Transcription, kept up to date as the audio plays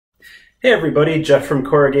Hey everybody, Jeff from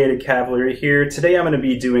Corrugated Cavalry here. Today I'm going to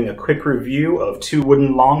be doing a quick review of two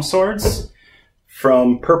wooden longswords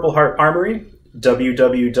from Purpleheart Armory,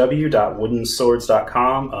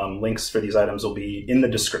 www.woodenswords.com. Links for these items will be in the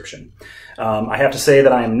description. I have to say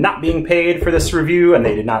that I am not being paid for this review, and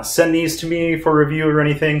they did not send these to me for review or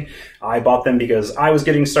anything. I bought them because I was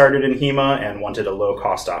getting started in HEMA and wanted a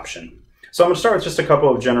low-cost option. So I'm going to start with just a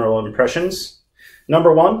couple of general impressions.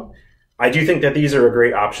 Number one, I do think that these are a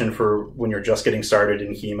great option for when you're just getting started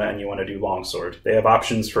in HEMA and you want to do longsword. They have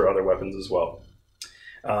options for other weapons as well.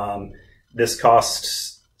 This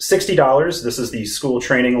costs $60. This is the school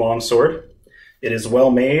training longsword. It is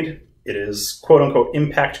well made. It is quote-unquote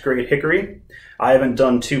impact grade hickory. I haven't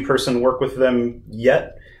done two-person work with them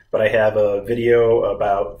yet, but I have a video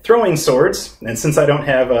about throwing swords, and since I don't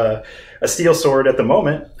have a steel sword at the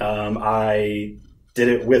moment, I did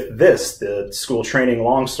it with this, the school training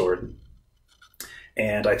longsword.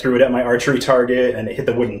 And I threw it at my archery target, and it hit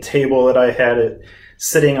the wooden table that I had it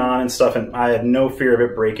sitting on and stuff, and I had no fear of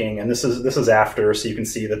it breaking. And this is after, so you can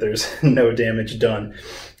see that there's no damage done.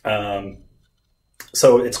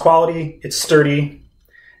 So it's quality, it's sturdy,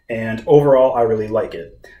 and overall I really like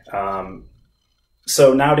it.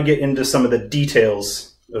 So now to get into some of the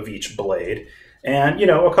details of each blade, and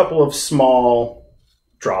a couple of small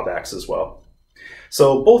drawbacks as well.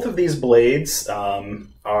 So both of these blades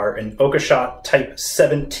are an Oakeshott Type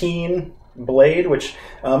 17 blade, which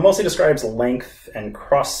mostly describes length and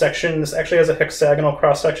cross-section. This actually has a hexagonal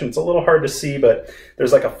cross-section. It's a little hard to see, but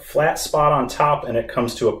there's like a flat spot on top, and it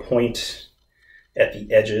comes to a point at the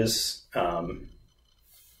edges. And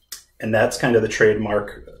that's kind of the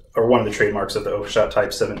trademark, or one of the trademarks of the Oakeshott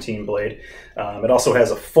Type 17 blade. It also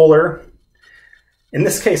has a fuller, in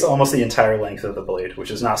this case, almost the entire length of the blade,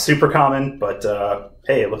 which is not super common, but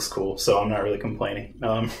hey, it looks cool, so I'm not really complaining.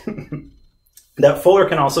 That fuller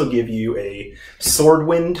can also give you a sword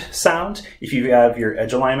wind sound if you have your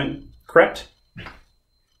edge alignment correct.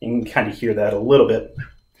 You can kind of hear that a little bit.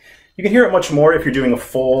 You can hear it much more if you're doing a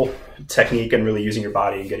full technique and really using your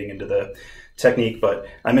body and getting into the technique, but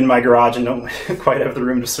I'm in my garage and don't quite have the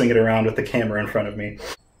room to swing it around with the camera in front of me.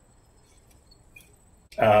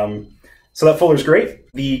 So that fuller's great.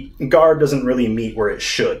 The guard doesn't really meet where it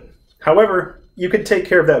should. However, you could take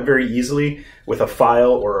care of that very easily with a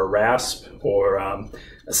file or a rasp or a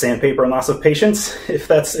sandpaper and lots of patience, if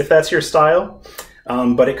that's your style.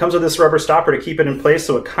 But it comes with this rubber stopper to keep it in place,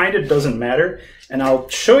 so it kind of doesn't matter. And I'll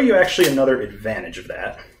show you actually another advantage of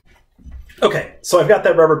that. Okay, so I've got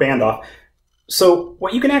that rubber band off. So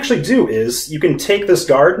what you can actually do is you can take this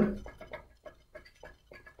guard,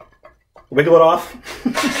 wiggle it off,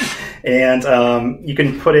 and you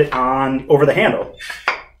can put it on over the handle.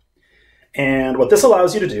 And what this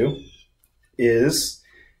allows you to do is,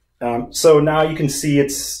 so now you can see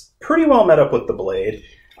it's pretty well met up with the blade.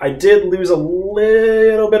 I did lose a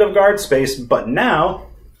little bit of guard space, but now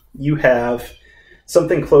you have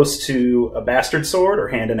something close to a bastard sword or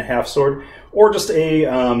hand and a half sword, or just a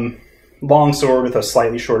long sword with a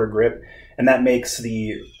slightly shorter grip. And that makes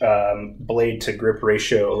the blade to grip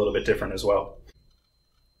ratio a little bit different as well.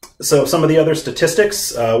 So some of the other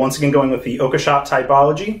statistics, once again going with the Oakeshott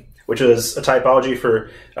typology, which is a typology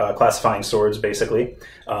for classifying swords basically.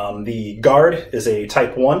 The guard is a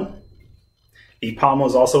Type 1. The pommel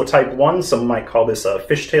is also a Type 1. Some might call this a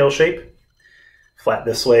fishtail shape. Flat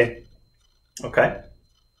this way. Okay.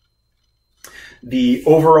 The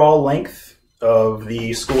overall length of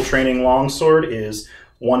the school training longsword is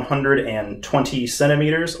 120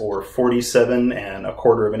 centimeters or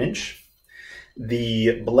 47¼ inches.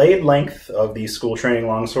 The blade length of the school training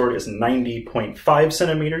longsword is 90.5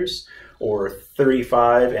 centimeters or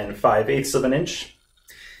 35�5 inches.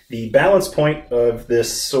 The balance point of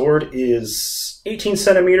this sword is 18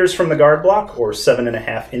 centimeters from the guard block or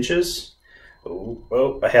 7½ inches.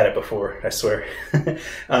 Oh, I had it before, I swear.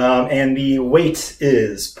 And the weight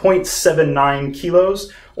is 0.79 kilos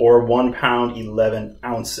or 1 pound 11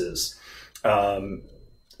 ounces.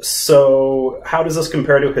 So how does this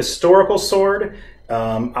compare to a historical sword?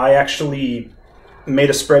 I actually made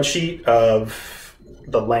a spreadsheet of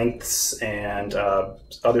the lengths and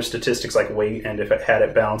other statistics like weight and if it had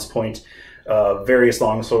a balance point of various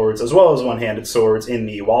long swords as well as one-handed swords in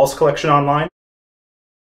the Walls collection online.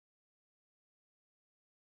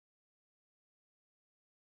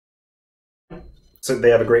 So they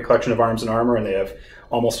have a great collection of arms and armor, and they have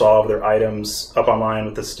almost all of their items up online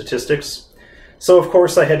with the statistics. So of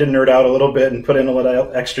course I had to nerd out a little bit and put in a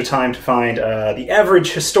little extra time to find the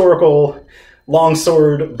average historical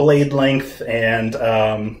longsword blade length and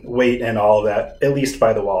weight and all of that, at least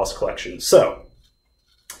by the Walls collection. So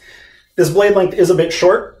this blade length is a bit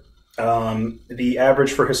short. The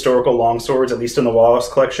average for historical longswords, at least in the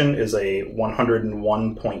Wallace collection, is a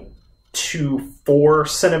 101.24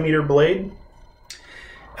 centimeter blade.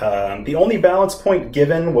 The only balance point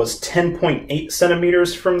given was 10.8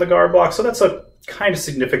 centimeters from the guard block, so that's a kind of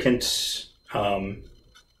significant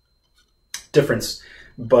difference.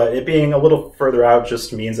 But it being a little further out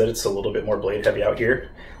just means that it's a little bit more blade heavy out here.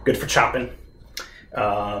 Good for chopping.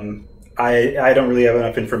 I don't really have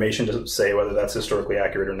enough information to say whether that's historically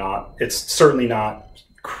accurate or not. It's certainly not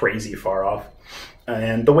crazy far off.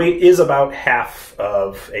 And the weight is about half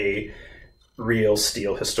of a real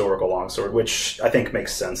steel historical longsword, which I think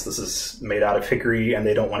makes sense. This is made out of hickory, and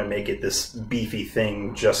they don't want to make it this beefy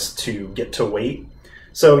thing just to get to weight.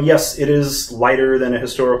 So yes, it is lighter than a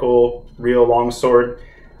historical real longsword,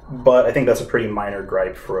 but I think that's a pretty minor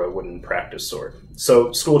gripe for a wooden practice sword.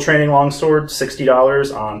 So school training longsword,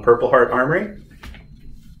 $60 on Purpleheart Armory.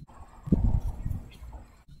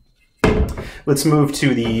 Let's move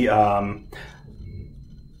to the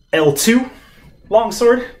L2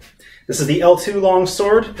 longsword. This is the L2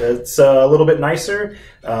 longsword. It's a little bit nicer.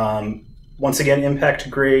 Once again, impact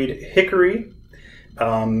grade hickory.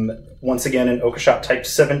 Once again, an Oakeshott Type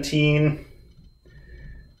 17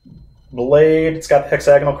 blade. It's got the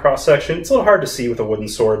hexagonal cross section. It's a little hard to see with a wooden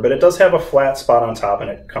sword, but it does have a flat spot on top, and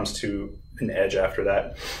it comes to an edge after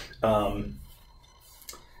that.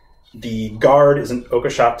 The guard is an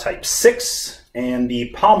Oakeshott Type 6, and the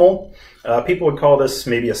pommel, people would call this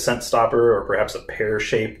maybe a scent stopper or perhaps a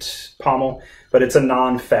pear-shaped pommel, but it's a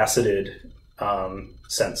non-faceted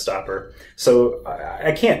scent stopper. So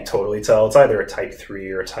I can't totally tell. It's either a Type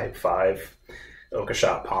 3 or a Type 5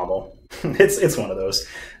 Oakeshott pommel. It's one of those.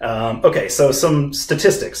 Okay, so some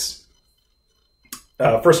statistics.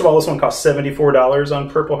 First of all, this one costs $74 on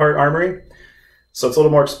Purpleheart Armory. So it's a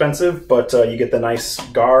little more expensive, but you get the nice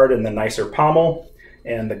guard and the nicer pommel,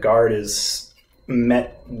 and the guard is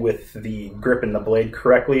met with the grip in the blade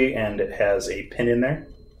correctly, and it has a pin in there.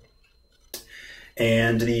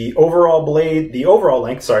 And the overall blade, the overall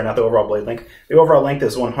length, sorry, not the overall blade length, the overall length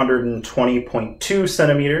is 120.2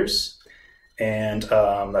 centimeters, and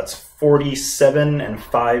that's 47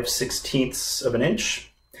 5/16 of an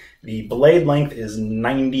inch. The blade length is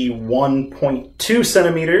 91.2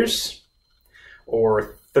 centimeters,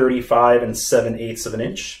 or 35 7/8 of an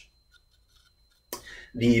inch.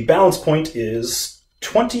 The balance point is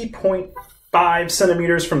 20.5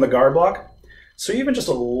 centimeters from the guard block, so even just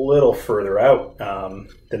a little further out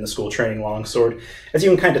than the school training longsword. As you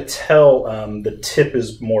can kind of tell, the tip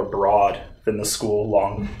is more broad than the school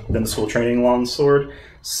training longsword,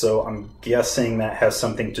 so I'm guessing that has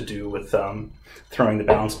something to do with throwing the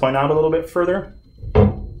balance point out a little bit further.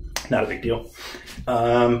 Not a big deal.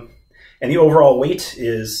 And the overall weight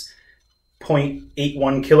is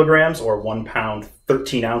 0.81 kilograms, or 1 pound,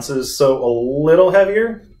 13 ounces. So a little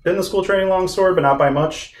heavier than the school training longsword, but not by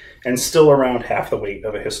much, and still around half the weight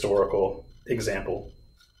of a historical example.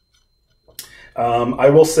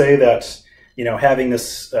 I will say that, you know, having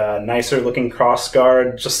this nicer looking cross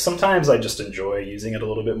guard, just sometimes I just enjoy using it a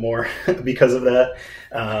little bit more because of that.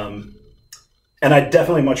 And I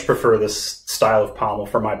definitely much prefer this style of pommel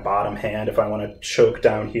for my bottom hand if I want to choke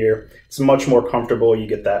down here. It's much more comfortable. You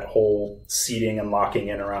get that whole seating and locking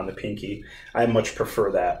in around the pinky. I much prefer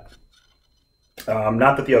that.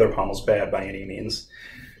 Not that the other pommel's bad by any means.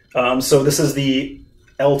 So this is the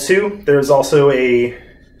L2. There's also a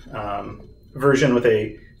version with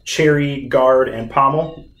a cherry guard and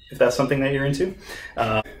pommel, if that's something that you're into.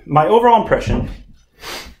 My overall impression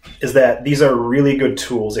is that these are really good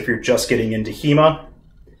tools if you're just getting into HEMA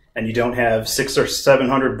and you don't have $600 or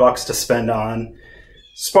 $700 to spend on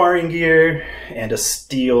sparring gear and a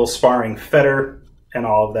steel sparring fetter and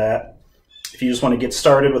all of that. If you just want to get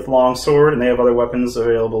started with longsword, and they have other weapons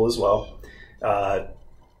available as well,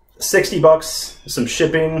 $60, some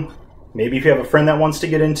shipping. Maybe if you have a friend that wants to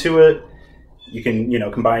get into it, you can, you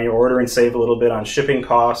know, combine your order and save a little bit on shipping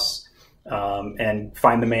costs, and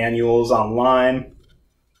find the manuals online.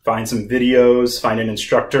 Find some videos, find an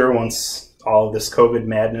instructor once all of this COVID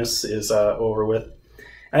madness is over with.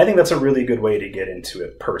 And I think that's a really good way to get into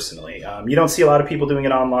it personally. You don't see a lot of people doing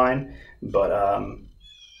it online, but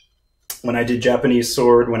when I did Japanese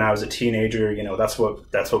sword when I was a teenager, you know, that's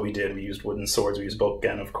what we did. We used wooden swords, we used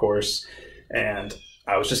bokken, of course, and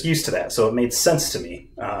I was just used to that, so it made sense to me.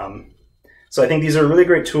 So I think these are a really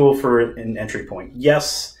great tool for an entry point.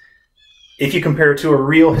 Yes, if you compare it to a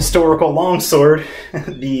real historical longsword,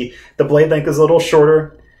 the blade length is a little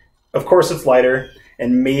shorter. Of course, it's lighter,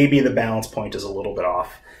 and maybe the balance point is a little bit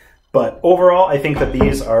off. But overall, I think that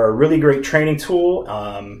these are a really great training tool.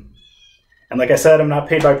 And And like I said, I'm not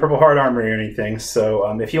paid by Purpleheart Armory or anything,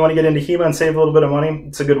 so if you want to get into HEMA and save a little bit of money,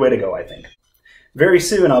 it's a good way to go, I think. Very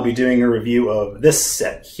soon I'll be doing a review of this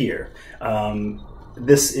set here.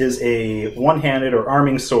 This is a one-handed or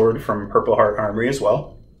arming sword from Purpleheart Armory as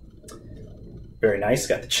well. Very nice,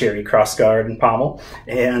 got the cherry crossguard and pommel.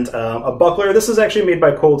 And a buckler. This is actually made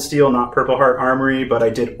by Cold Steel, not Purpleheart Armory, but I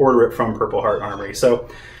did order it from Purpleheart Armory. So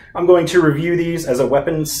I'm going to review these as a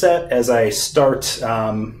weapon set as I start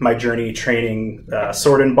my journey training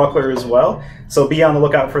sword and buckler as well. So be on the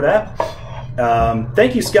lookout for that.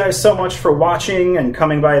 Thank you guys so much for watching and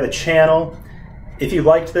coming by the channel. If you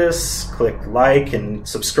liked this, click like and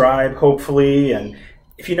subscribe, hopefully. And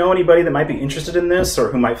if you know anybody that might be interested in this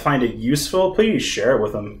or who might find it useful, please share it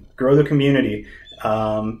with them. Grow the community.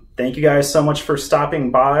 Thank you guys so much for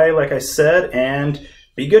stopping by, like I said, and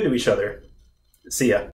be good to each other. See ya.